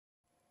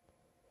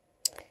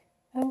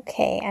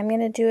Okay, I'm going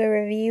to do a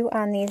review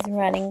on these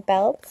running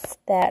belts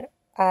that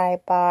I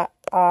bought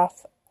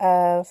off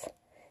of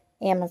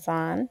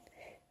Amazon.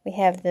 We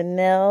have the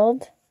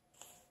Milide,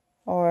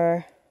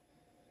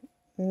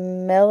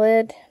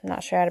 I'm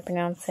not sure how to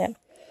pronounce it,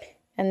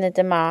 and the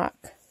Dimok.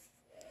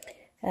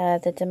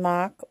 The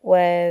Dimok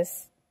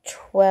was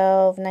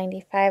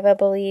 $12.95, I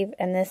believe,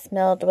 and this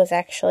Milide was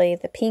actually,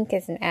 the pink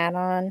is an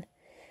add-on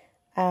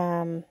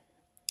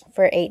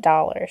for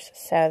 $8.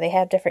 So they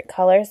have different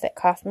colors that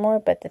cost more,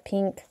 but the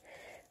pink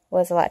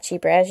was a lot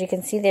cheaper. As you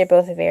can see, they're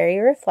both very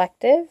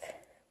reflective.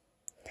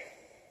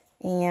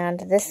 And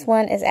this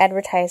one is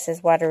advertised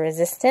as water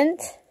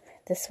resistant.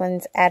 This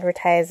one's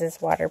advertised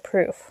as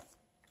waterproof.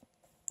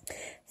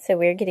 So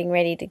we're getting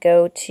ready to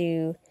go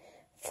to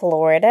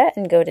Florida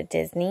and go to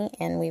Disney,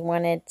 and we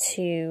wanted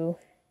to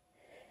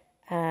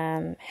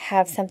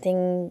have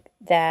something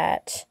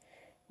that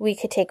we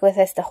could take with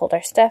us to hold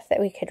our stuff that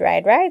we could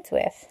ride rides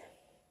with.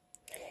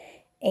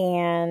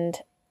 And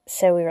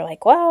so we were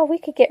like, well, we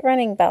could get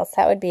running belts.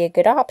 That would be a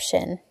good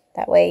option.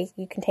 That way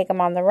you can take them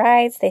on the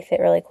rides. They fit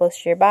really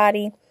close to your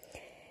body.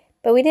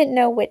 But we didn't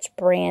know which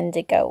brand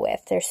to go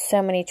with. There's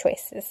so many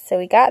choices. So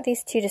we got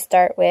these two to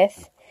start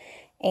with.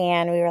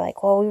 And we were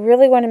like, well, we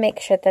really want to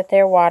make sure that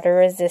they're water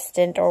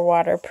resistant or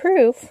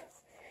waterproof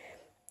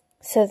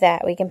so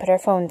that we can put our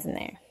phones in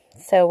there.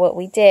 So what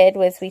we did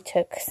was we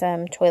took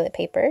some toilet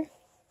paper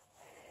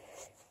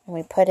and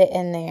we put it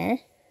in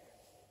there.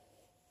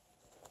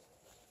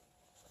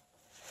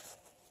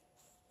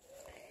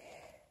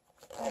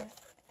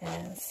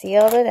 And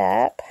sealed it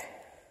up.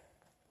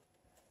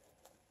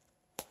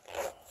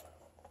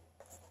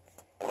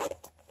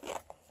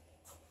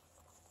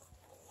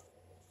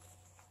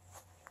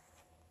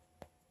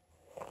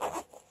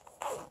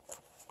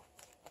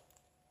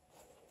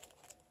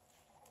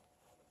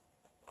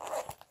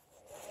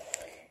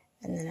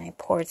 And then I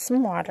poured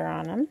some water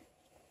on them.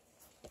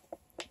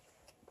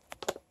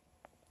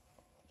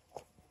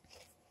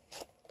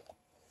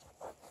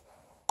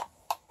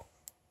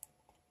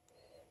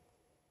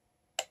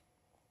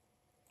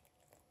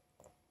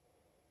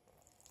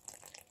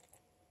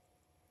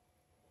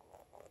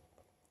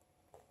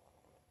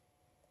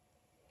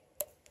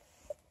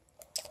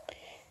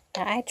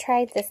 Now, I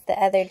tried this the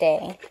other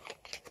day,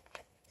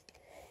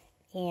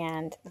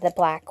 and the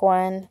black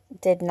one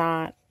did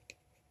not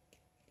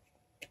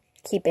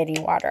keep any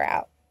water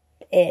out.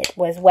 It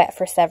was wet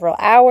for several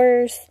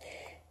hours.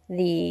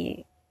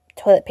 The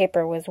toilet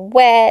paper was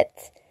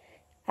wet.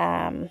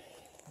 The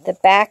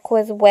back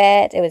was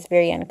wet. It was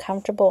very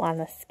uncomfortable on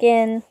the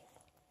skin.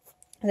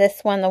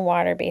 This one, the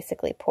water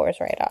basically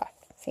pours right off.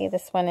 See,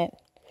 this one, it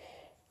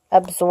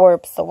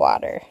absorbs the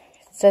water.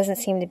 It doesn't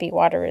seem to be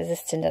water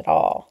resistant at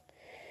all.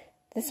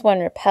 This one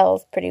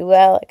repels pretty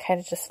well. It kind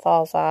of just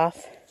falls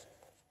off.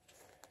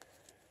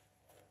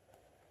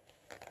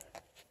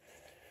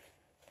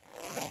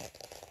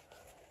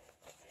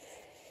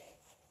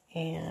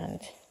 And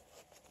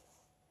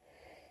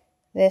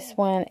this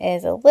one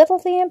is a little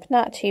damp,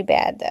 not too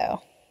bad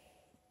though.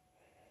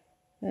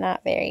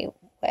 Not very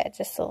wet,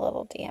 just a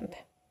little damp.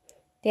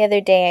 The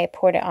other day I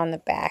poured it on the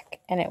back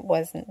and it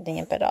wasn't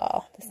damp at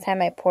all. This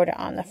time I poured it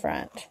on the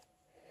front.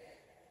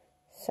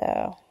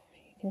 So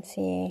you can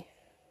see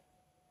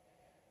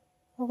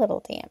a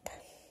little damp.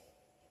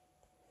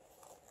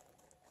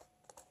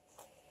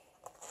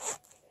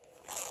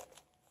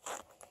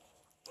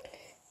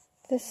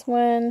 This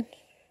one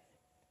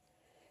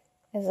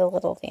is a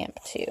little damp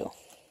too.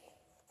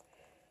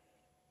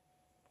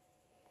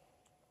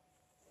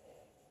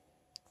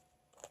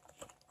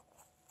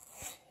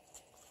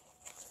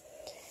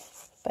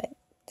 But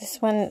this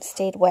one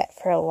stayed wet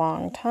for a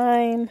long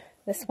time.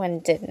 This one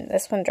didn't.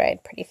 This one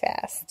dried pretty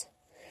fast.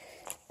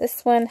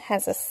 This one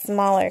has a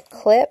smaller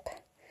clip,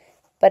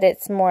 but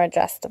it's more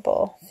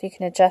adjustable. So you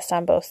can adjust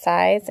on both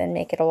sides and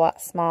make it a lot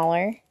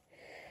smaller.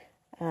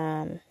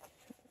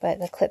 But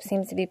the clip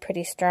seems to be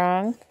pretty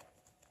strong.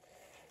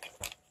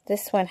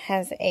 This one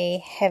has a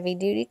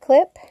heavy-duty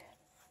clip.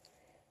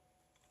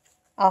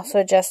 Also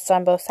adjusts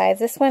on both sides.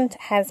 This one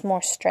has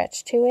more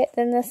stretch to it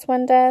than this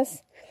one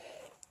does.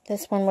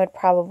 This one would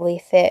probably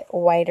fit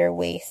wider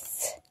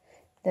waists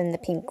than the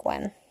pink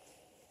one.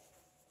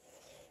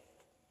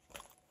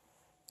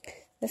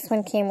 This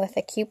one came with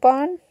a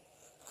coupon.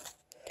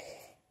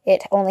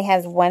 It only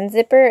has one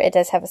zipper. It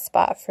does have a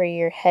spot for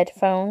your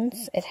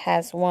headphones. It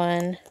has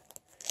one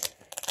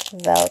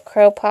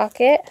Velcro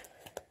pocket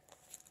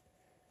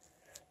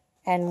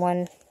and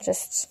one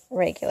just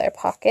regular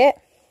pocket.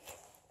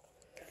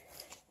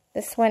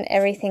 This one,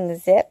 everything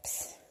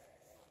zips.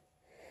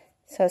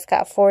 So it's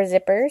got 4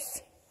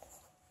 zippers.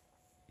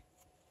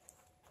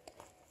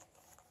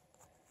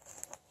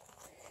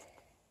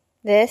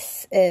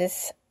 This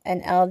is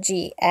an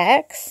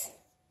LGX.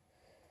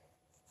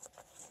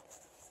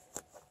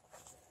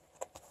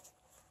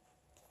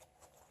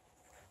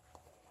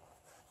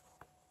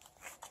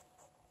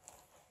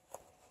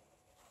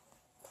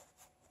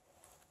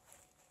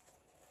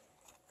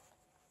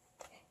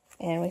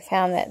 And we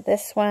found that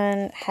this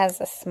one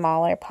has a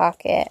smaller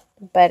pocket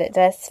but it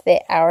does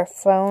fit our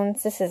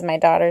phones. This is my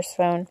daughter's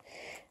phone.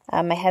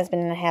 My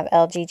husband and I have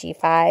LG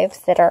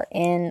G5s that are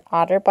in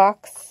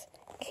OtterBox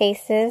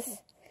cases,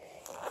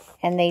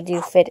 and they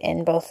do fit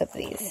in both of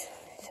these.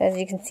 So as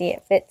you can see,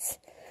 it fits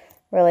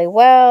really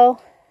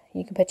well.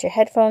 You can put your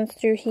headphones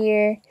through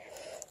here.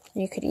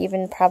 You could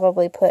even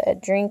probably put a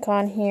drink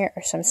on here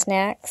or some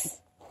snacks.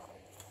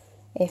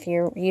 If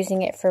you're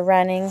using it for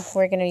running,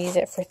 we're going to use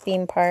it for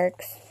theme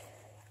parks.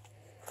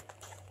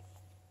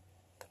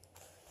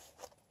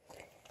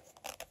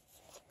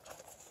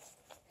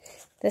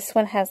 This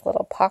one has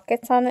little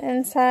pockets on the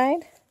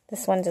inside.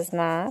 This one does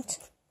not.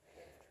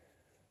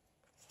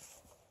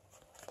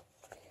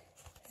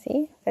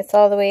 See, fits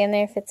all the way in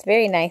there. Fits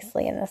very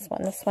nicely in this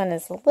one. This one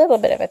is a little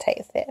bit of a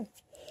tight fit.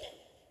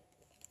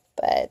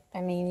 But,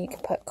 I mean, you can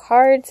put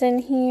cards in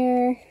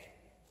here.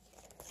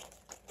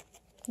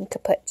 You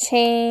could put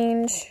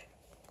change.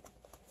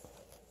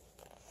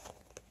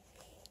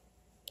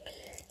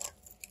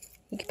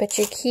 You can put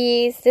your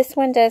keys. This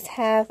one does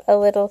have a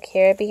little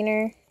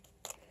carabiner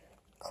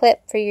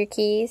clip for your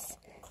keys.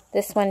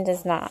 This one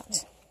does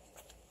not.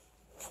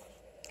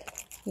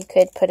 You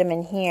could put them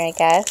in here, I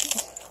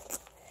guess.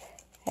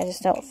 I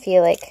just don't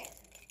feel like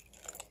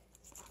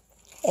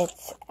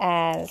it's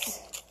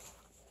as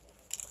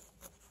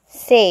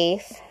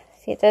safe.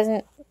 See, it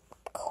doesn't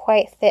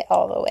quite fit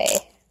all the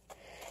way.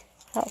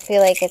 I don't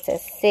feel like it's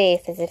as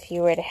safe as if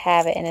you were to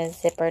have it in a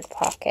zippered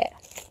pocket.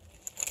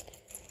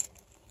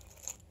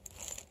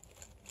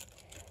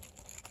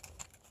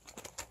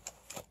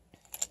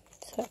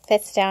 So it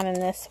fits down in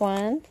this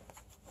one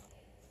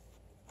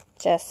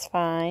just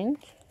fine.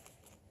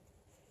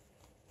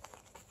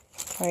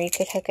 Or you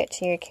could hook it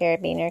to your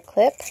carabiner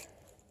clip.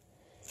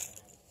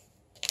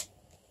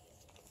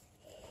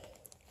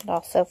 It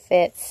also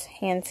fits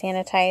hand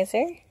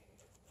sanitizer.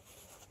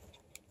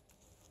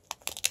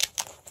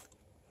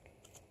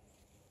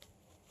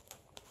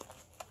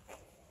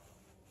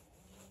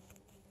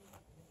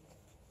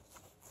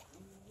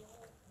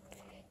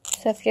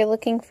 So if you're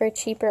looking for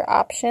cheaper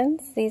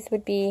options, these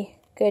would be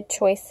good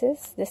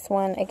choices. This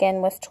one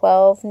again was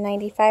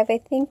 $12.95, I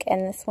think,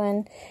 and this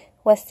one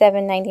was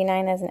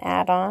 $7.99 as an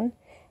add-on.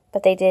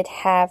 But they did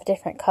have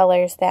different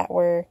colors that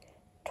were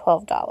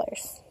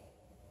 $12.